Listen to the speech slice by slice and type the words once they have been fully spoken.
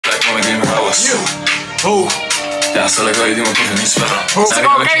حواس ده سال گاهیدیم و کفه میسپرم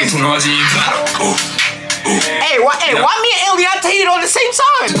سرگاه تو ناجی این فرم Hey, why me and Eliante hit on the same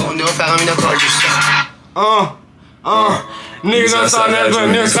time? Niggas outside that but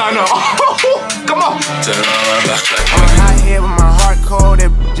niggas I know. Come on. I'm out here with my heart cold, they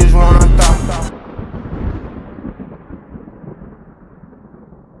just wanna talk.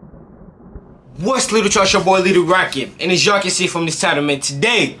 What's little Charles, your boy Little Rocket, and as y'all can see from this title, man,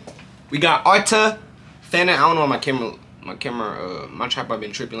 today we got Arta, Fana. I don't know my tripod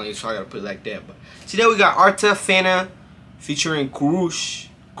been tripping like so I gotta put it like that. But today we got Arta, Fana, featuring Koorosh.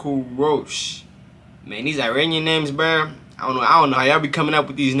 Man, these Iranian names, bruh. I don't know how y'all be coming up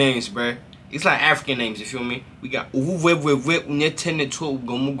with these names, bruh. It's like African names, you feel me? We got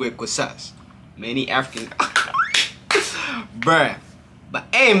man, these African bruh. But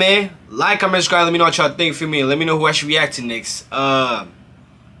hey, man, like, comment, subscribe, let me know what y'all think, feel me? Let me know who I should react to next.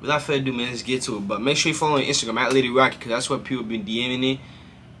 Without further ado, man, let's get to it. But make sure you follow on Instagram at Little Rocket, because that's what people been DMing it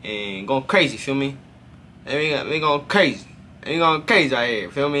and going crazy, feel me? And we going crazy. And we going crazy out here,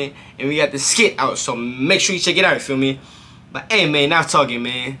 feel me? And we got the skit out, so make sure you check it out, feel me? But hey, man, not talking,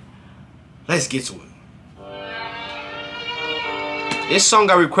 man. Let's get to it. This song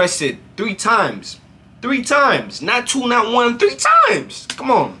got requested 3 times. 3 times. Not 2, not 1, 3 times.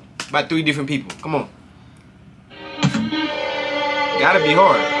 Come on. By 3 different people. Come on. Gotta be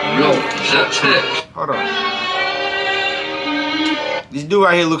hard. Hold on. This dude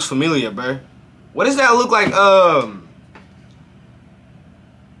right here looks familiar, bruh. What does that look like?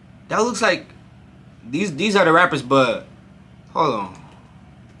 That looks like these are the rappers, but hold on.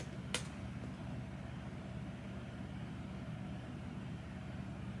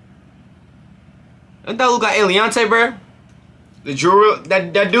 Doesn't that look like Eliante, bruh? The jewel,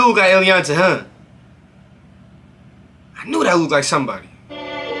 that dude look like Eliante, huh? I knew that looked like somebody.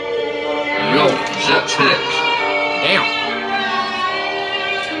 Damn.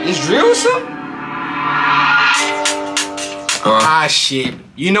 This drill or something? Ah, shit.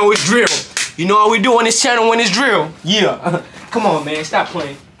 You know it's drill. You know how we do on this channel when it's drill. Yeah. Come on, man. Stop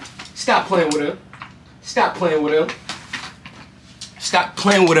playing. Stop playing with him. Stop playing with him. Stop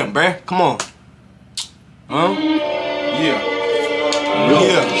playing with him, bruh. Come on. Huh? Yeah.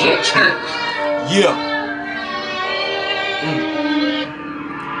 Yeah. Yeah.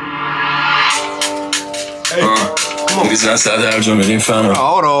 Hey, come on.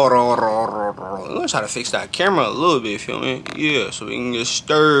 Hold on. Let me try to fix that camera a little bit, feel me? Yeah, so we can get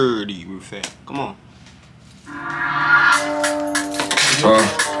sturdy real fast. Come on.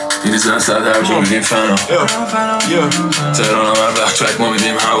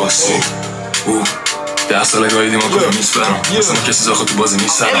 ده سال گاهیدیم و کفه میسپرم مثلا کسی زاخه تو بازی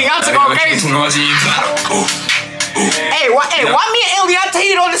میسرم تو ناجی این فرم Hey, why me and Eliante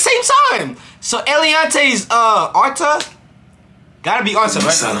hit on the same time? So Eliante's Arta? Gotta be Arta,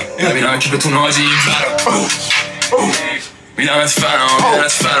 right? نبینم که به تو ناجی این فرم میدمت فرم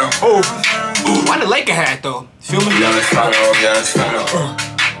Why the Laker hat though? Feel me? میدمت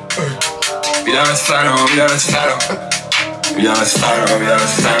فرم میدمت فرم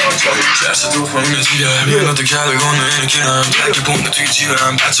چرس تو خونیم جیه میدم تو کلگانه اینو کنم بلک پونده توی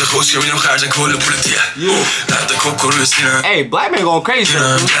جیبم بچه خوش که میدم خرج کل پول دیه درد کوکو روی سینم Hey, black man going crazy.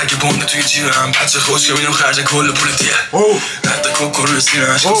 بلک پونده توی جیبم بچه خوش که میدم خرج کل پول دیه درد کوکو روی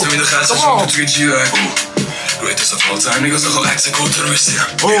سینم شمسه میده خرجشون توی جیبم روی تو صفالتر نگاه زخوا عکس کت روی سینم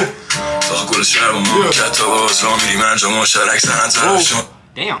زخوا کل شهر با ما کتا باز را میریم انجام ها شرک سنتر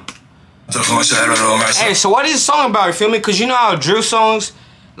Damn. Hey, so what is this song about? You feel me? Cause you know how drill songs,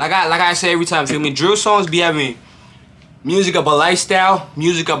 like I say every time, feel me? Drill songs be having music about lifestyle,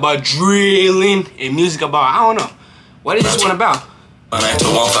 music about drilling, and music about I don't know. What is this one about?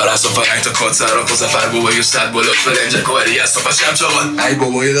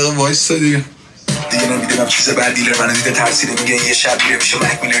 دیگه نمیدونم چیز بعد دیلر منو دیده ترسیده میگه یه شب میره میشه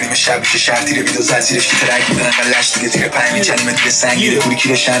مک میلریم شب میشه شهر تیره ویدو زد زیرش که ترک میدن قلش دیگه تیره 5 میچنیم دیگه سنگیره پولی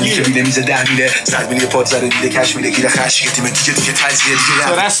کیره شن که بیده میزه 10 میره صد میلیه پاد زده میده کش میده گیره خش که تیم دیگه تزیه دیگه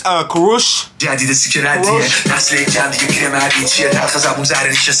So that's Koorosh جدید سیکه ردیه نسل یک جمع دیگه پیر مردی چیه تلخ زبون زهره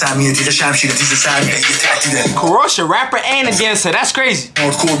ریشه سمیه دیگه شمشیر تیز سرمیه یه تهدیده Koorosh a rapper and a dancer, that's crazy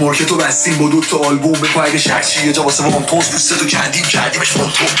هاردکور مارکتو بستیم با 2 تا آلبوم بکن اگه شرچی یه جا واسه وام تونس پوستتو کردیمش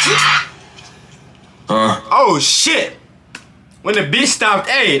فانتوم Oh shit! When the beat stopped,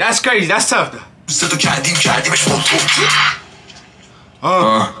 hey, that's crazy. That's tough though.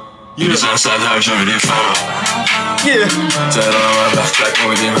 Yeah.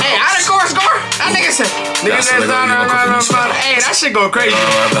 Hey, how the chorus go? That nigga said, hey, that shit go crazy.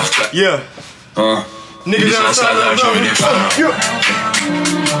 Yeah. Niggas outside.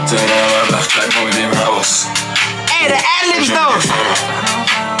 house. Hey, the ad-libs though.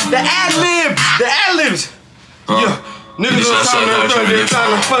 The ad-libs. The ad-libs. Yeah. Niggas are trying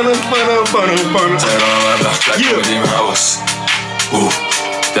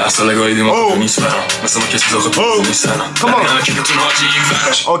Come on.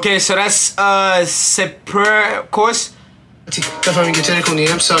 Okay, so that's Sephr course. بفهم این گیتار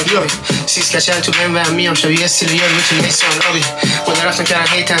کنیم سال سیز کچل تو بهم و میام شبیه استیل یار میتونی نیستان آبی من رفتم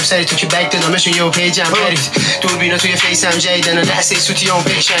کردم هیتم سری تو که بک دادمشون یه پیجم برید دوربینا توی فیسم جدیدن و لحظه سوتی هم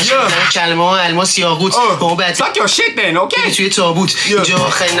پیشن شدن کلمه ها الماس یاقوت با اون بعد Suck your shit then, okay? توی تابوت اینجا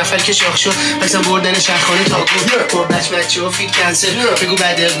آخرین نفر که شاخ شد پسم بردن شهرخانه تاگو با بچه ها فیت کنسل بگو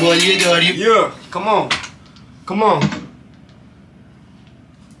بعد اقبالی داری Come on. Come on.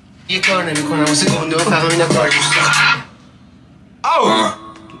 یه کار نمی کنم واسه گنده ها فقط اینا کار دوست دارم Oh,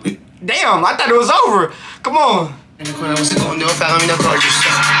 damn! I thought it was over. Come on. Niggas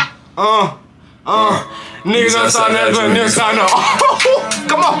on sign that, but niggas sign up.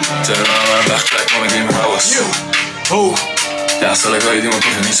 Come on. Turn around my back like wanna give me house. Oh. That's all I got. You don't want to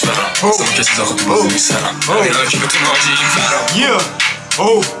miss Fana. Some kisses are to buzz me Sana. I don't keep it too much in Fana. Yeah.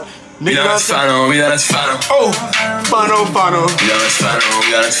 Oh. Niggas Fana. We are at Fana. Oh. Fana. We are at Fana.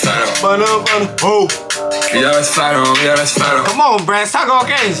 We are at Fana. Fana. Oh. We are at Fana. We are at Fana. Come on, Brad. Talk all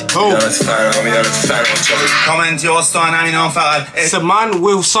games. We are at Fana. We are at Fana. کامنت یا استان همینا فقط Saman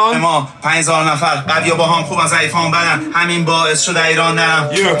Wilson. ما 5000 نفر قویا با هم خوبن ضعیفان بدن همین باعث شده ایران نرم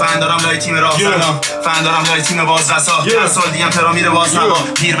فن دارم لای تیم راه سلام فن دارم لای تیم بازرسا هر سال دیگه ترا میره باز نما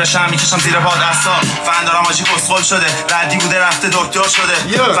پیر بشم میکشم زیر پاد اسا فن دارم آجی کسخل شده ردی بوده رفته دکتر شده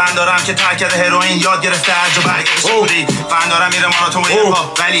فن دارم که ترک کرده هروئین یاد گرفته هر جا برگردش پوری فن دارم میره ماراتون یه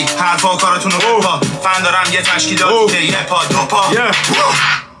پا ولی حرفا و کاراتون رو بپا فن دارم یه تشکیلات که یه پا دو پا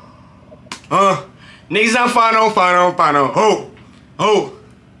Niggas on Fana. Ho.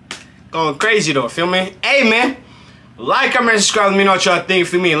 Going crazy though, feel me? Hey man, like, comment, subscribe, let me know what y'all think,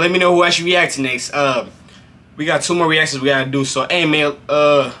 feel me? And let me know who I should react to next. We got 2 more reactions we gotta do, so hey man,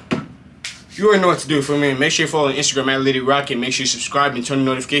 you already know what to do, feel me? Make sure you follow on Instagram at Lady Rocket, make sure you subscribe and turn the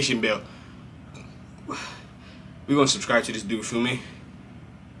notification bell. We gonna subscribe to this dude, feel me?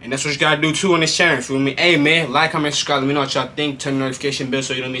 And that's what you gotta do too on this channel, feel me? Hey man, like, comment, subscribe, let me know what y'all think, turn the notification bell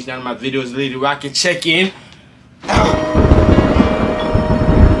so you don't miss none of my videos. Lady Rocket, check in.